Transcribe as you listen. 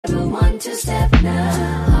one two-step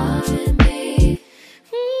now. R&B.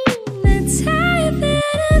 That's how you feel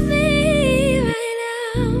to me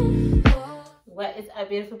right now. What is up,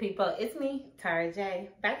 beautiful people? It's me, Tara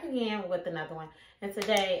J, back again with another one. And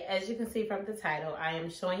today, as you can see from the title, I am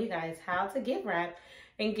showing you guys how to gift wrap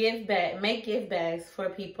and make gift bags for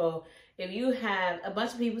people. If you have a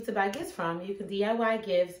bunch of people to buy gifts from, you can DIY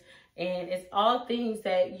gifts, and it's all things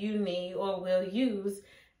that you need or will use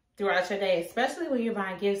throughout your day, especially when you're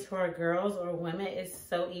buying gifts for girls or women. It's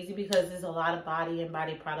so easy because there's a lot of body and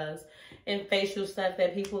body products and facial stuff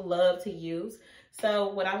that people love to use. So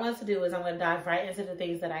what I want to do is I'm going to dive right into the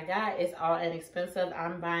things that I got. It's all inexpensive.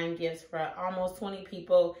 I'm buying gifts for almost 20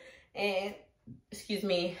 people and, excuse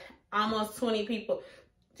me, almost 20 people.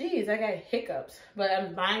 Geez, I got hiccups. But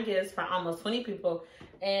I'm buying gifts for almost 20 people,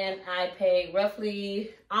 and I paid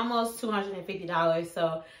roughly almost $250.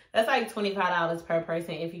 So that's like $25 per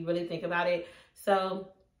person if you really think about it. So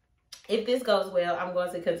if this goes well, I'm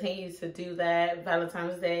going to continue to do that.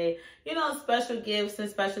 Valentine's Day, you know, special gifts and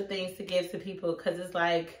special things to give to people, because it's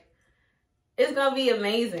like, it's going to be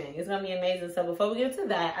amazing. It's going to be amazing. So before we get into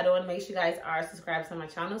that, I do want to make sure you guys are subscribed to my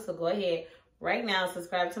channel. So go ahead right now,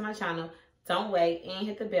 subscribe to my channel. Don't wait, and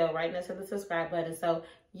hit the bell right next to the subscribe button so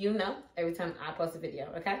you know every time I post a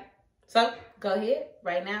video, okay? So go ahead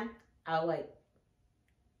right now. I'll wait.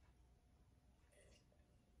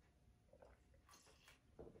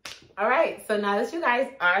 All right, so now that you guys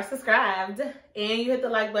are subscribed and you hit the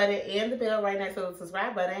like button and the bell right next to the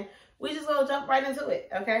subscribe button, we just gonna jump right into it,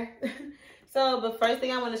 okay? So the first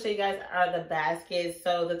thing I want to show you guys are the baskets.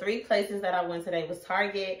 So the 3 places that I went today was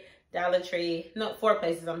Target, Dollar Tree. No, 4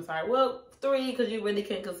 places, I'm sorry. Well, 3, because you really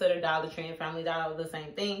can consider Dollar Tree and Family Dollar the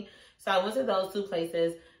same thing. So I went to those 2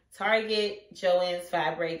 places, Target, Joann's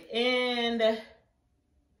Fabric, and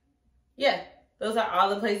yeah, those are all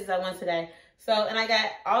the places I went today. So, and I got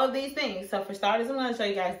all of these things. So for starters, I'm going to show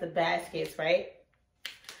you guys the baskets, right?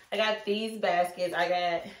 I got these baskets.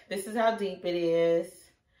 This is how deep it is.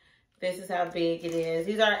 This is how big it is.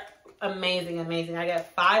 These are amazing, amazing. I got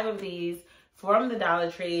 5 of these from the Dollar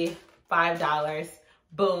Tree, $5.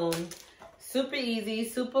 Boom. Super easy,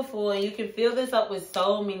 super full, and you can fill this up with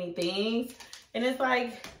so many things. And it's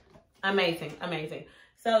like amazing, amazing.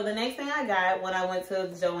 So the next thing I got when I went to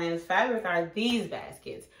Joann's Fabric are these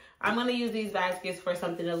baskets. I'm going to use these baskets for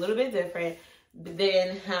something a little bit different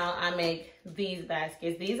than how I make these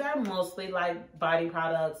baskets. These are mostly like body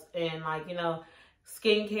products and like, you know,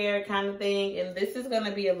 skincare kind of thing. And this is going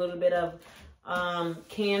to be a little bit of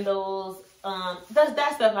candles,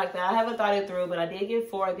 that stuff like that. I haven't thought it through, but I did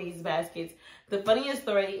get 4 of these baskets. The funniest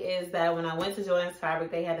story is that when I went to Joann's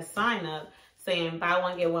Fabric, they had a sign up saying buy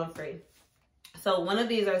one, get one free. So one of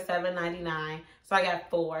these are $7.99. So I got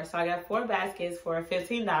 4. So I got 4 baskets for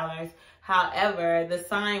 $15. However, the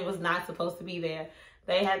sign was not supposed to be there.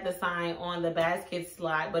 They had the sign on the basket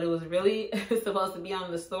slot, but it was really supposed to be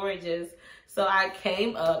on the storages. So I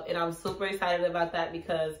came up, and I'm super excited about that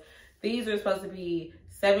because these are supposed to be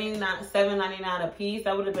 $7.99 a piece.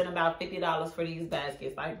 That would have been about $50 for these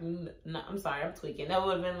baskets. Like, no, I'm sorry, I'm tweaking. That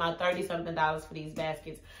would have been my $30-something for these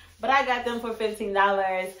baskets. But I got them for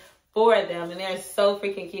 $15 for them, and they're so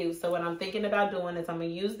freaking cute. So what I'm thinking about doing is I'm going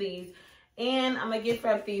to use these, and I'm going to gift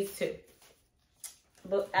wrap these too.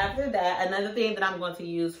 But after that, another thing that I'm going to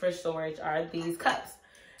use for storage are these cups.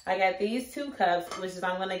 I got these 2 cups, which is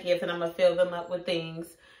I'm going to gift, and I'm going to fill them up with things.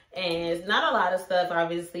 And it's not a lot of stuff,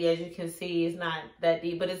 obviously, as you can see. It's not that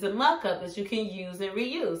deep, but it's a mug cup that you can use and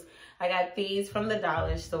reuse. I got these from the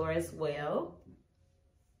dollar store as well.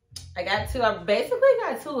 I basically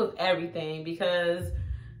got 2 of everything because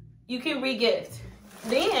you can re-gift.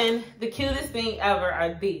 Then the cutest thing ever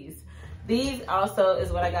are these. These also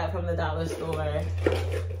is what I got from the dollar store.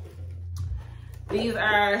 These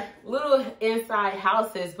are little inside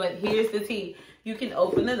houses, but here's the tea. You can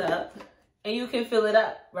open it up and you can fill it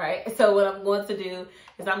up, right? So what I'm going to do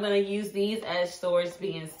is I'm going to use these as storage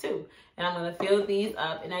bins too. And I'm going to fill these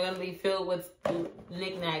up, and they're going to be filled with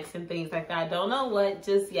knickknacks and things like that. I don't know what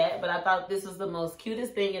just yet, but I thought this was the most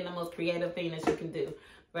cutest thing and the most creative thing that you can do,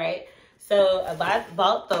 right? So I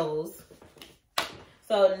bought those.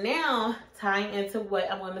 So now tying into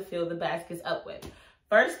what I'm going to fill the baskets up with.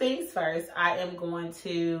 First things first, I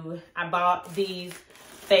bought these,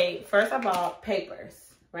 first I bought papers,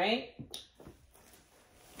 right?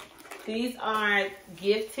 These are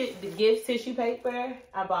the gift tissue paper.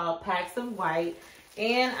 I bought packs of white,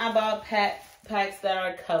 and I bought packs that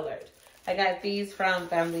are colored. I got these from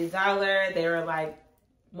Family Dollar. They were like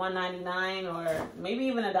 $1.99 or maybe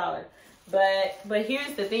even $1. But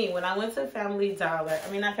here's the thing. When I went to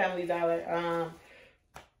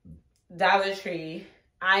Dollar Tree,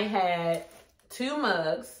 I had 2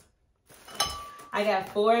 mugs. I got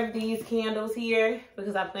 4 of these candles here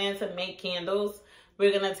because I plan to make candles.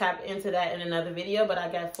 We're going to tap into that in another video, but I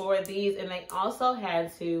got 4 of these, and they also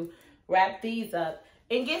had to wrap these up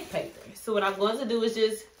in gift paper. So what I'm going to do is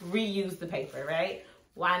just reuse the paper, right?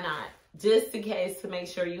 Why not? Just in case, to make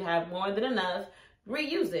sure you have more than enough,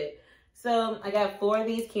 reuse it. So I got 4 of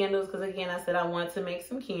these candles because, again, I said I want to make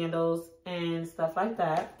some candles and stuff like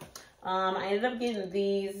that. I ended up getting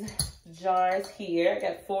these jars here. I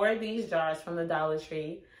got 4 of these jars from the Dollar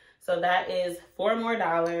Tree. So that is $4 more.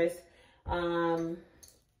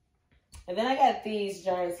 And then I got these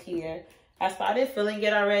jars here. I started filling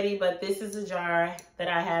it already, but this is a jar that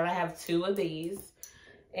I have. I have 2 of these.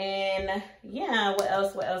 And yeah, what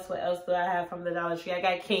else do I have from the Dollar Tree? I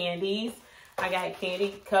got candies. I got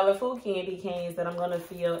colorful candy canes that I'm going to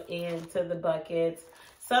fill into the buckets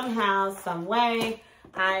somehow, some way.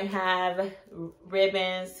 I have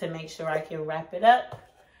ribbons to make sure I can wrap it up.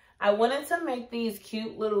 I wanted to make these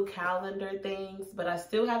cute little calendar things, but I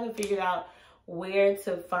still haven't figured out where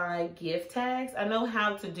to find gift tags. I know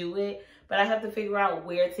how to do it, but I have to figure out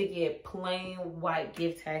where to get plain white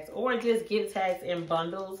gift tags or just gift tags in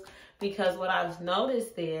bundles, because what I've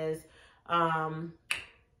noticed is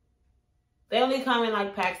they only come in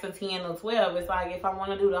like packs of 10 or 12. It's like if I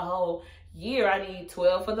want to do the whole year, I need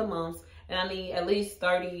 12 for the months, and I need at least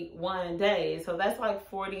 31 days. So that's like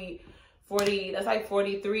 40, that's like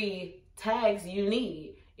 43 tags you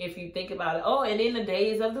need if you think about it. Oh, and then the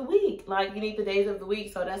days of the week. Like, you need the days of the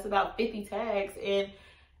week. So that's about 50 tags. And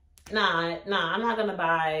nah, I'm not going to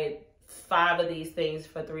buy 5 of these things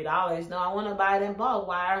for $3. No, I want to buy it in bulk.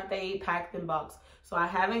 Why aren't they packed in bulks? So I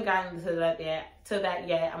haven't gotten to that yet.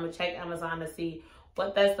 I'm going to check Amazon to see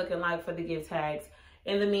what that's looking like for the gift tags.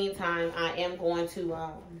 In the meantime, I am going to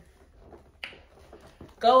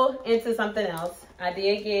go into something else. I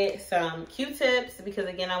did get some Q-tips because,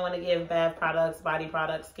 again, I want to give bath products, body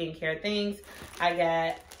products, skincare things. I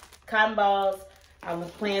got cotton balls. I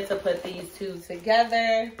plan to put these 2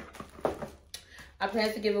 together. I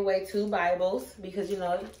plan to give away 2 Bibles because, you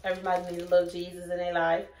know, everybody needs a little Jesus in their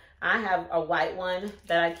life. I have a white one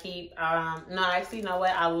that I keep. No, actually, you know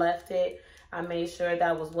what? I left it. I made sure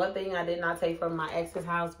that was one thing I did not take from my ex's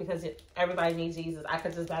house because everybody needs Jesus. I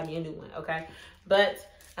could just buy me a new one, okay? But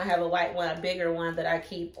I have a white one, a bigger one that I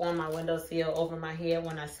keep on my windowsill over my head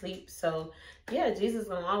when I sleep. So, yeah, Jesus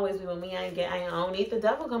gonna always be with me. I don't need the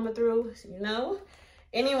devil coming through, you know?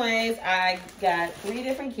 Anyways, I got 3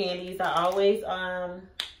 different candies. I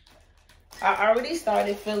already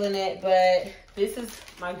started filling it, but this is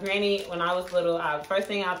my granny when I was little. First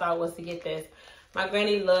thing I thought was to get this. My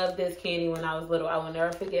granny loved this candy when I was little. I will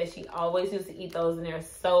never forget. She always used to eat those, and they're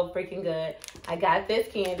so freaking good. I got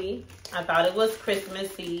this candy. I thought it was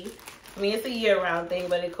Christmassy. I mean, it's a year-round thing,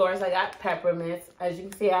 but of course, I got peppermints. As you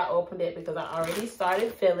can see, I opened it because I already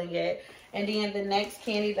started filling it. And then the next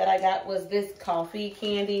candy that I got was this coffee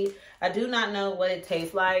candy. I do not know what it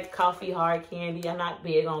tastes like. Coffee hard candy. I'm not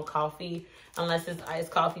big on coffee unless it's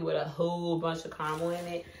iced coffee with a whole bunch of caramel in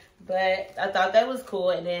it. But I thought that was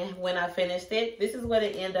cool. And then when I finished it, this is what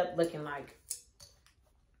it ended up looking like.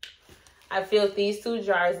 I filled these 2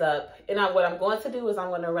 jars up. And what I'm going to do is I'm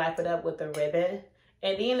going to wrap it up with a ribbon.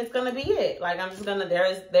 And then it's going to be it. Like, I'm just going to,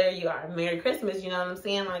 there you are. Merry Christmas, you know what I'm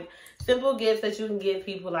saying? Like, simple gifts that you can give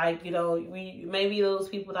people, like, you know, maybe those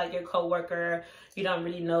people like your coworker you don't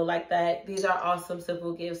really know like that. These are awesome,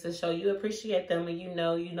 simple gifts to show you appreciate them and you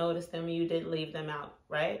notice them and you didn't leave them out,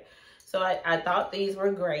 right? So I thought these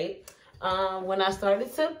were great. When I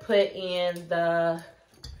started to put in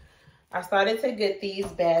I started to get these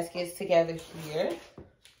baskets together here.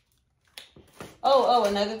 Oh,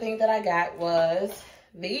 another thing that I got was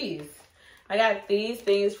these. I got these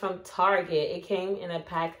things from Target. It came in a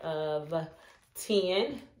pack of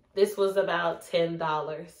 10. This was about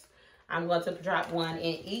 $10. I'm going to drop one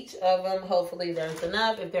in each of them. Hopefully there's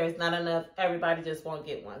enough. If there's not enough, everybody just won't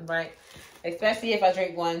get one, right? Especially if I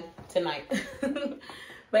drink one tonight.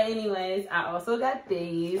 But anyways, I also got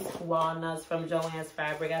these walnuts from Joann's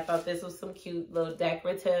Fabric. I thought this was some cute little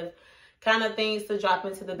decorative kind of things to drop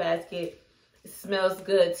into the basket. It smells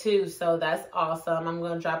good too, so that's awesome. I'm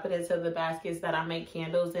going to drop it into the baskets that I make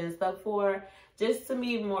candles and stuff for, just to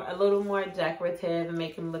be a little more decorative and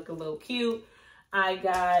make them look a little cute. I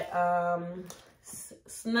got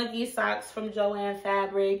Snuggie socks from Joann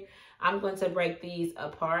Fabric. I'm going to break these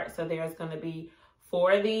apart, so there's going to be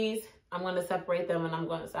 4 of these. I'm going to separate them,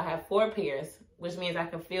 and so I have 4 pairs, which means I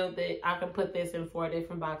can put this in 4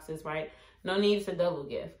 different boxes, right? No need to double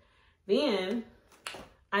gift. Then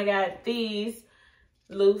I got these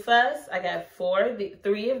loofahs. I got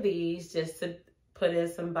 3 of these just to put in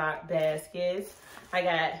some baskets. I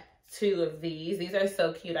got 2 of these. These are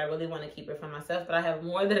so cute. I really want to keep it for myself, but I have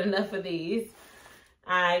more than enough of these.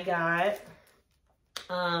 I got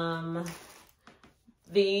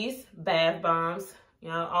these bath bombs. You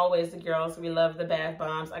know, always the girls, we love the bath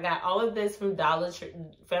bombs. I got all of this from Dollar Tree,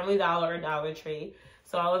 Family Dollar or Dollar Tree.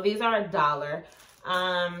 So all of these are $1.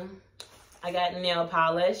 I got nail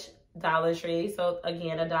polish, Dollar Tree. So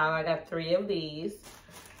again, $1. I got 3 of these.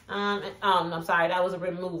 I'm sorry, that was a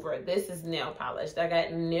remover. This is nail polish. I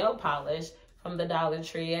got nail polish from the Dollar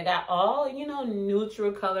Tree. I got all, you know,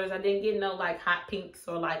 neutral colors. I didn't get no like hot pinks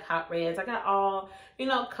or like hot reds. I got all, you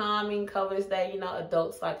know, calming colors that, you know,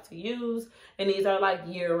 adults like to use. And these are like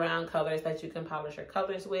year-round colors that you can polish your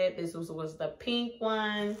colors with. This was the pink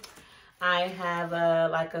one. I have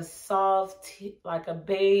like a soft, like a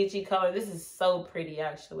beigey color. This is so pretty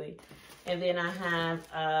actually. And then I have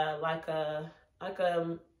like a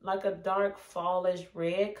dark fallish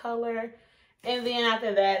red color. And then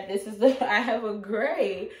after that, I have a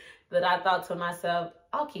gray that I thought to myself,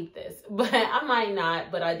 I'll keep this. But I might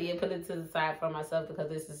not, but I did put it to the side for myself because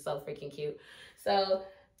this is so freaking cute. So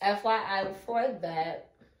FYI for that.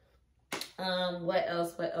 What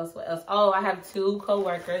else? Oh, I have 2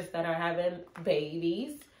 co-workers that are having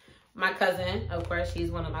babies. My cousin, of course,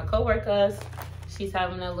 she's one of my co-workers. She's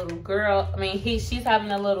having a little girl. She's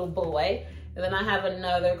having a little boy. And then I have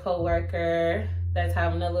another co-worker that's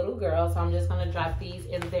having a little girl. So I'm just going to drop these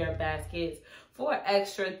in their baskets for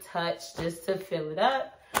extra touch just to fill it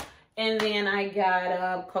up. And then I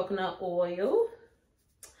got coconut oil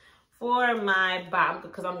for my body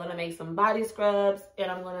because I'm going to make some body scrubs.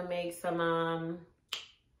 And I'm going to make some, I'm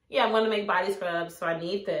going to make body scrubs. So I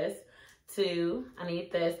need this too.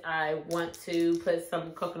 I want to put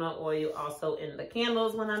some coconut oil also in the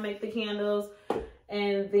candles when I make the candles.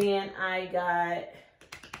 And then I got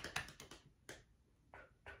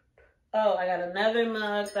another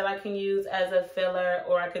mug that I can use as a filler,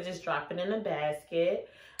 or I could just drop it in a basket.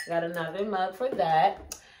 I got another mug for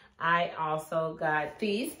that. I also got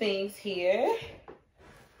these things here.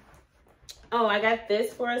 Oh, I got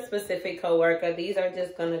this for a specific coworker. These are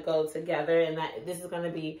just gonna go together, and this is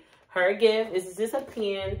gonna be her gift. This is just a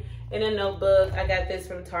pen and a notebook. I got this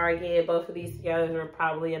from Target. Both of these together are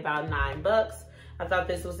probably about $9. I thought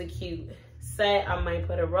this was a cute set. I might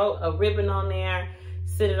put a ribbon on there,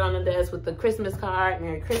 sit it on the desk with the Christmas card,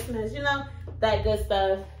 Merry Christmas, you know, that good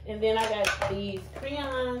stuff. And then I got these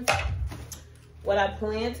crayons. What I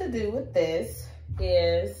plan to do with this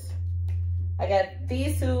is I got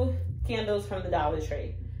these 2 candles from the Dollar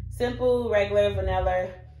Tree. Simple, regular,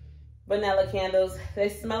 vanilla candles. They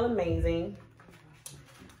smell amazing.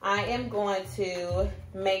 I am going to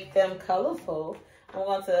make them colorful. I'm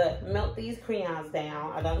going to melt these crayons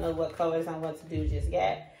down. I don't know what colors I'm going to do just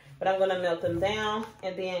yet, but I'm going to melt them down.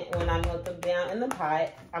 And then when I melt them down in the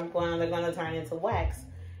pot, they're going to turn into wax.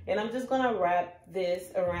 And I'm just going to wrap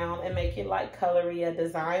this around and make it like colory, a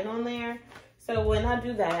design on there. So when I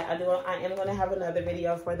do that, I am going to have another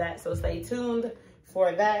video for that. So stay tuned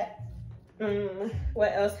for that.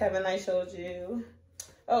 What else haven't I showed you?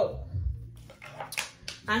 Oh,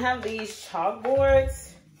 I have these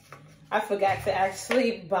chalkboards. I forgot to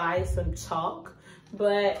actually buy some chalk,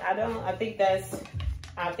 but I think that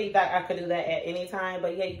I could do that at any time.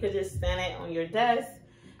 But yeah, you could just stand it on your desk.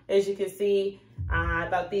 As you can see, I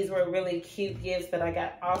thought these were really cute gifts that I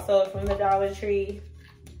got also from the Dollar Tree.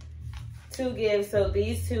 2 gifts, so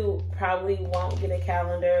these 2 probably won't get a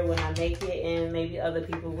calendar when I make it, and maybe other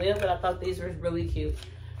people will, but I thought these were really cute.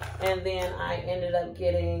 And then I ended up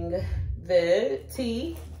getting the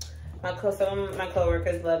tea. Some of my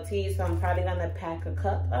coworkers love tea, so I'm probably gonna pack a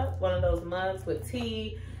cup up, one of those mugs with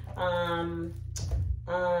tea.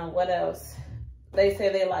 What else? They say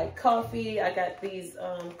they like coffee. I got these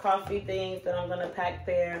coffee things that I'm gonna pack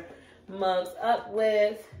their mugs up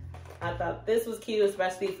with. I thought this was cute,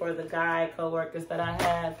 especially for the guy coworkers that I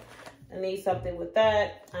have. I need something with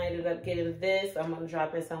that. I ended up getting this. I'm gonna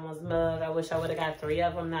drop in someone's mug. I wish I would have got 3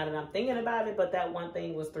 of them now that I'm thinking about it, but that one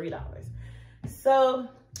thing was $3. So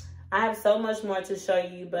I have so much more to show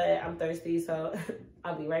you, but I'm thirsty, so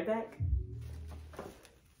I'll be right back.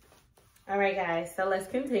 All right, guys, so let's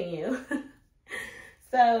continue.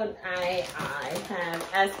 So I have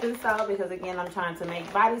Epsom salt because, again, I'm trying to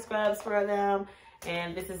make body scrubs for them.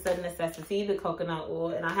 And this is a necessity, the coconut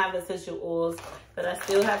oil. And I have essential oils that I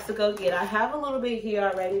still have to go get. I have a little bit here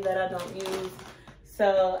already that I don't use.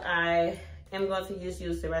 So I am going to just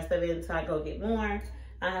use the rest of it until I go get more.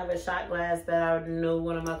 I have a shot glass that I know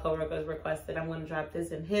one of my coworkers requested. I'm going to drop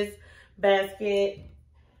this in his basket.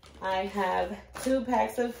 I have 2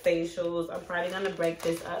 packs of facials. I'm probably going to break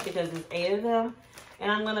this up because there's 8 of them.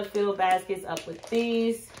 And I'm gonna fill baskets up with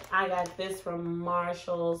these. I got this from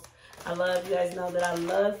Marshall's. I love, you guys know that I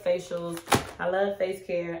love facials. I love face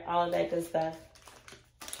care, all of that good stuff.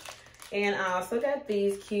 And I also got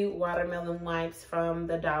these cute watermelon wipes from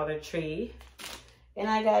the Dollar Tree. And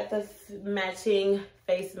I got the matching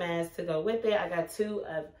face mask to go with it. I got two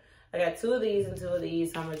of these and two of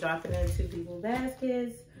these. So I'm gonna drop it into people's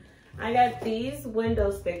baskets. I got these window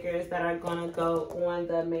stickers that are gonna go on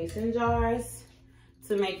the mason jars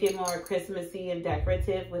to make it more Christmassy and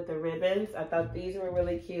decorative with the ribbons. I thought these were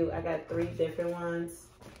really cute. I got 3 different ones.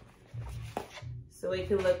 So it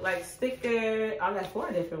can look like stickers. I got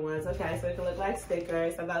 4 different ones. Okay, so it can look like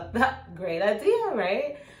stickers. I thought that great idea,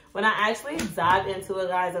 right? When I actually dived into it,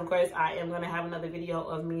 guys, of course, I am gonna have another video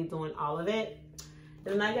of me doing all of it.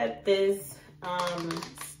 Then I got this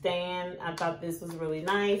stand. I thought this was really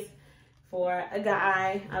nice for a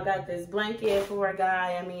guy. I got this blanket for a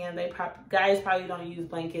guy. I mean, guys probably don't use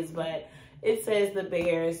blankets, but it says the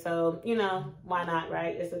bear, so you know, why not,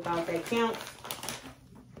 right? It's a thought that counts.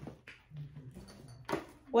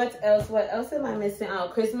 What else am I missing? Oh,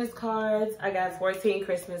 Christmas cards. I got 14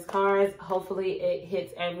 Christmas cards. Hopefully it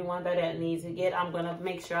hits everyone that it needs to get. I'm gonna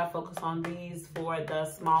make sure I focus on these for the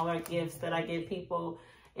smaller gifts that I give people,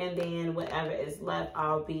 and then whatever is left,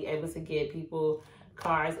 I'll be able to give people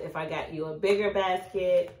cards if I got you a bigger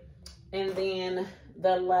basket. And then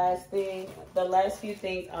the last few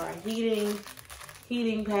things are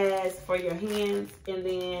heating pads for your hands. And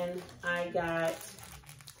then I got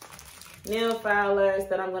nail filers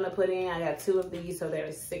that I'm gonna put in. I got 2 of these, so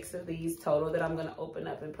there's 6 of these total that I'm gonna open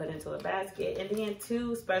up and put into a basket. And then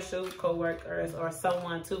 2 special co-workers or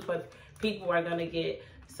someone, 2 people are gonna get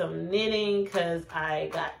some knitting because I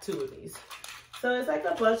got 2 of these. So it's like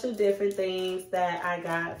a bunch of different things that I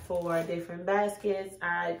got for different baskets.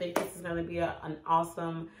 I think this is gonna be an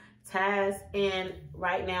awesome task. And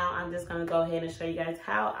right now, I'm just gonna go ahead and show you guys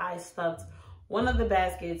how I stuffed one of the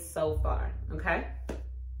baskets so far, okay?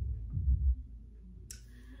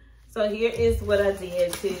 So here is what I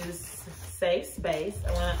did to save space.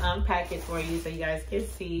 I wanna unpack it for you so you guys can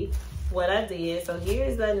see what I did. So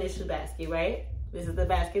here's the initial basket, right? This is the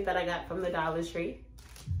basket that I got from the Dollar Tree.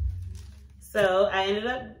 So I ended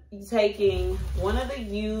up taking one of the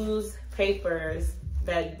used papers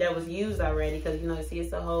that was used already, because you know, see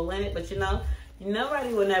it's a hole in it, but you know,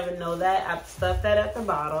 nobody will never know that. I stuffed that at the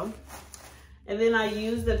bottom. And then I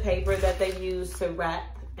used the paper that they use to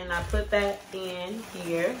wrap, and I put that in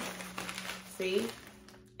here, see?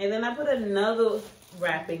 And then I put another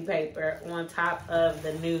wrapping paper on top of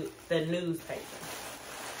the newspaper,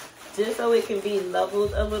 just so it can be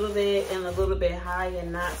leveled a little bit and a little bit high and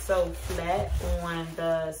not so flat on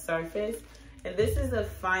the surface. And this is the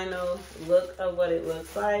final look of what it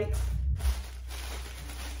looks like.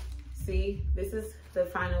 See, this is the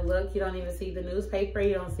final look. You don't even see the newspaper.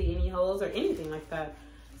 You don't see any holes or anything like that.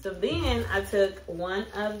 So then I took one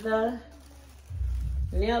of the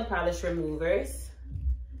nail polish removers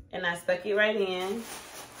and I stuck it right in.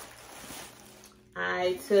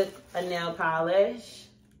 I took a nail polish.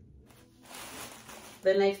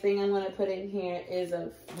 The next thing I'm gonna put in here is a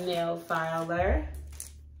nail filer.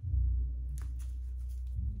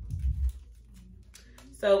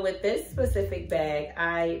 So with this specific bag,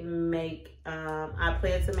 I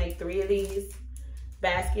plan to make 3 of these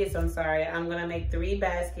baskets. I'm sorry, I'm gonna make 3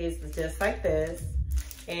 baskets just like this.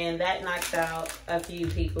 And that knocks out a few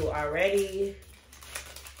people already.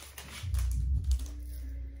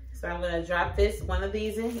 So I'm gonna drop one of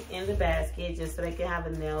these in the basket just so they can have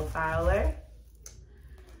a nail filer.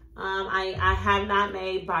 I have not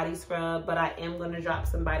made body scrub, but I am gonna drop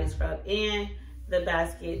some body scrub in the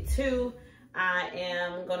basket too. I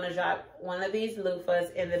am gonna drop one of these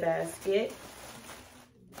loofahs in the basket.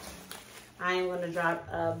 I am gonna drop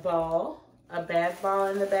a bath ball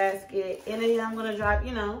in the basket. And then I'm gonna drop,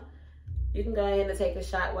 you know, you can go ahead and take a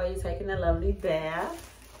shot while you're taking a lovely bath.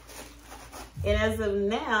 And as of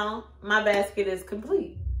now, my basket is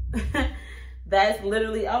complete. That's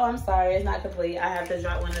literally, oh, I'm sorry, it's not complete. I have to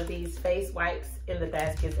drop one of these face wipes in the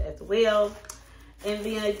baskets as well. And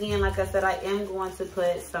then again, like I said, I am going to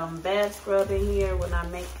put some bath scrub in here when I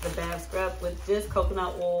make the bath scrub with just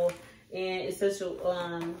coconut oil and essential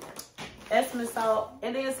Epsom salt,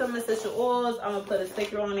 and then some essential oils. I'm gonna put a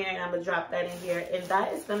sticker on there and I'm gonna drop that in here. And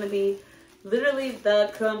that is gonna be literally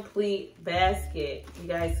the complete basket. You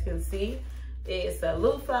guys can see it's a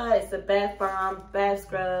loofah, it's a bath bomb, bath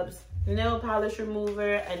scrubs, nail polish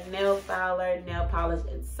remover, a nail filer, nail polish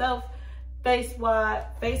itself, face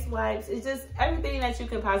wipes. It's just everything that you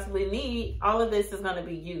can possibly need. All of this is going to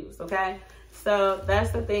be used, okay? So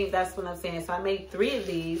that's the thing. That's what I'm saying. So I made 3 of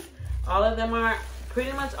these. All of them are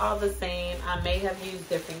pretty much all the same. I may have used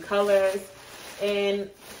different colors. And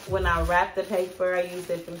when I wrap the paper, I use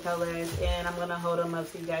different colors. And I'm going to hold them up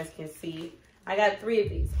so you guys can see. I got 3 of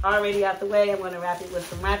these already out the way. I'm going to wrap it with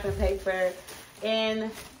some wrapping paper.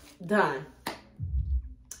 And done.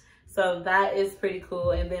 So that is pretty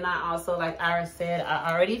cool. And then I also, like Iris said,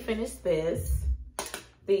 I already finished this.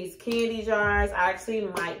 These candy jars. I actually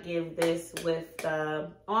might give this with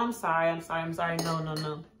the... Oh, I'm sorry.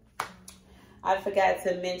 No. I forgot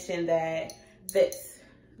to mention that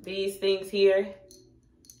these things here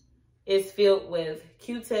is filled with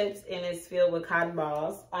Q-tips and it's filled with cotton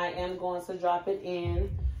balls. I am going to drop it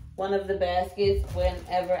in one of the baskets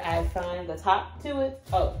whenever I find the top to it.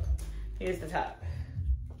 Oh, here's the top.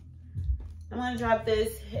 I'm going to drop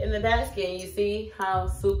this in the basket. And you see how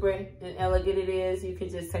super and elegant it is. You can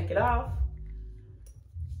just take it off.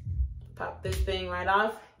 Pop this thing right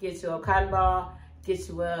off. Get you a cotton ball. Get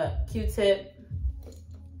you a Q-tip.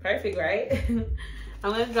 Perfect, right?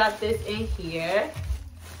 I'm going to drop this in here.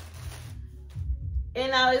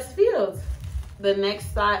 And now it's filled. The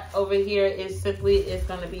next spot over here is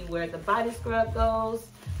going to be where the body scrub goes.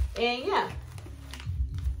 And yeah,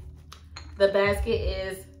 the basket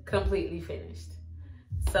is completely finished.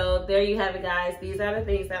 So there you have it, guys. These are the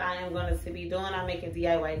things that I am going to be doing. I'm making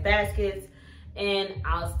DIY baskets, and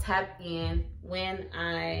I'll tap in when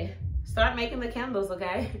I start making the candles,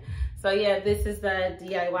 okay? So yeah, this is the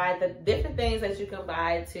DIY, the different things that you can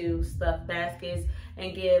buy to stuff baskets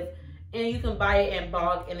and give. And you can buy it in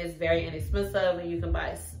bulk, and it's very inexpensive, and you can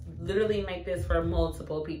literally make this for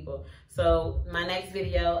multiple people. So my next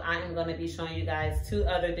video, I am going to be showing you guys 2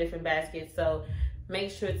 other different baskets. So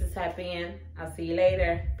make sure to tap in. I'll see you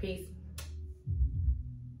later. Peace.